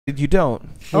You don't.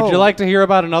 Would you like to hear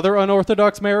about another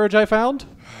unorthodox marriage I found?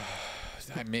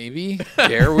 Maybe.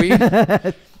 Dare we?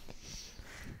 I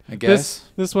guess.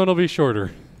 This one will be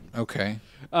shorter. Okay.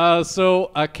 So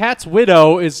a cat's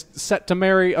widow is set to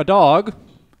marry a dog.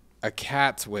 A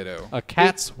cat's widow. A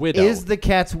cat's widow. Is the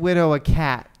cat's widow a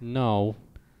cat? No.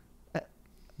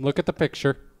 Look at the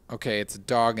picture. Okay, it's a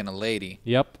dog and a lady.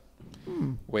 Yep.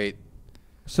 Wait.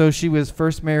 So she was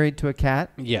first married to a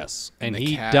cat? Yes. And the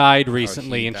he cat- died oh,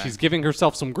 recently, he and died. she's giving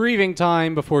herself some grieving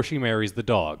time before she marries the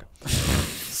dog.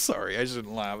 Sorry, I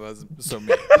shouldn't laugh. That's so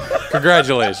mean.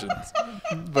 Congratulations.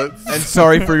 But And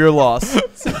sorry for your loss.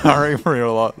 sorry for your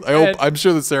loss. I'm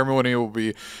sure the ceremony will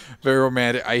be very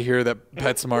romantic. I hear that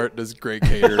PetSmart does great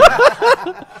catering.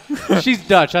 She's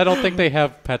Dutch. I don't think they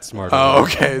have PetSmart. Oh,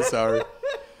 okay. Sorry.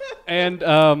 And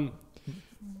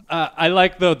I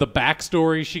like the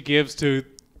backstory she gives to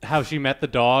how she met the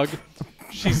dog.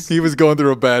 He was going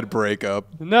through a bad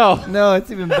breakup. No, No,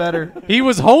 it's even better. he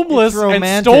was homeless It's and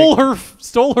romantic.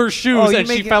 stole her shoes, Oh, you and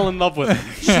she make it- fell in love with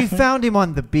him. She found him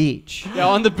on the beach. Yeah,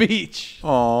 on the beach.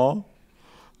 Aw.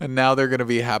 And now they're gonna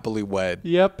be happily wed.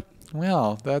 Yep.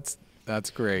 Well, that's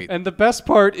great. And the best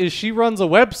part is she runs a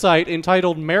website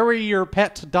entitled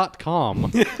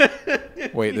marryyourpet.com.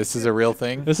 Wait, this is a real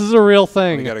thing? This is a real We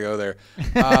thing. gotta go there.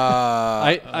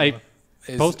 I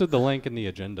Is- posted the link in the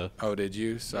agenda. Oh, did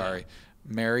you? Sorry.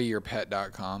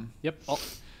 Marryyourpet.com. Yep. Oh,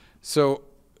 So,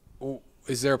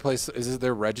 is there a place? Is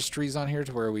there registries on here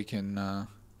to where we can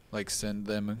like send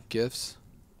them gifts?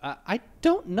 I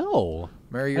don't know.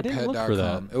 didn't look for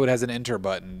that. Marryyourpet.com. Oh, it has an enter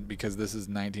button because this is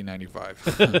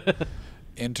 1995.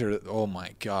 Enter. Oh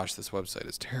my gosh, this website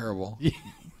is terrible. Is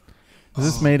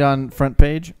this made on front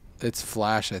page? It's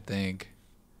Flash, I think.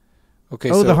 Okay,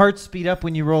 Oh, so the hearts speed up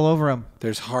when you roll over them.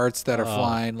 there's hearts that are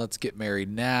flying. Let's get married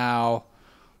now.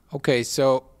 Okay,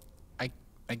 so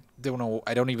I don't know.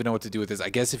 I don't even know what to do with this. I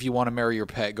guess if you want to marry your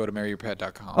pet, go to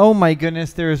marryyourpet.com. Oh my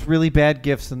goodness, there's really bad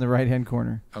gifts in the right-hand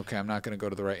corner. Okay, I'm not going to go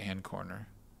to the right-hand corner.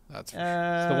 That's for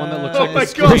It's the one that looks Oh like my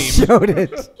the God. scream. Showed it.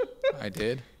 sure. I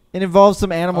did. It involves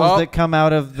some animals Oh. that come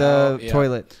out of the Oh, yeah.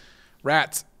 toilet.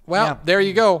 Rats. Well, Yeah. there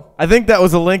you go. I think that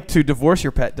was a link to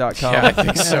divorceyourpet.com. Yeah, I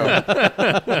think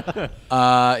so.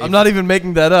 I'm not even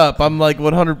making that up. I'm like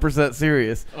 100%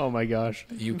 serious. Oh my gosh.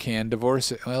 You can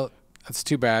divorce it. Well, that's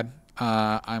too bad.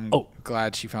 I'm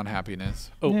glad she found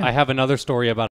happiness. Oh, Yeah. I have another story about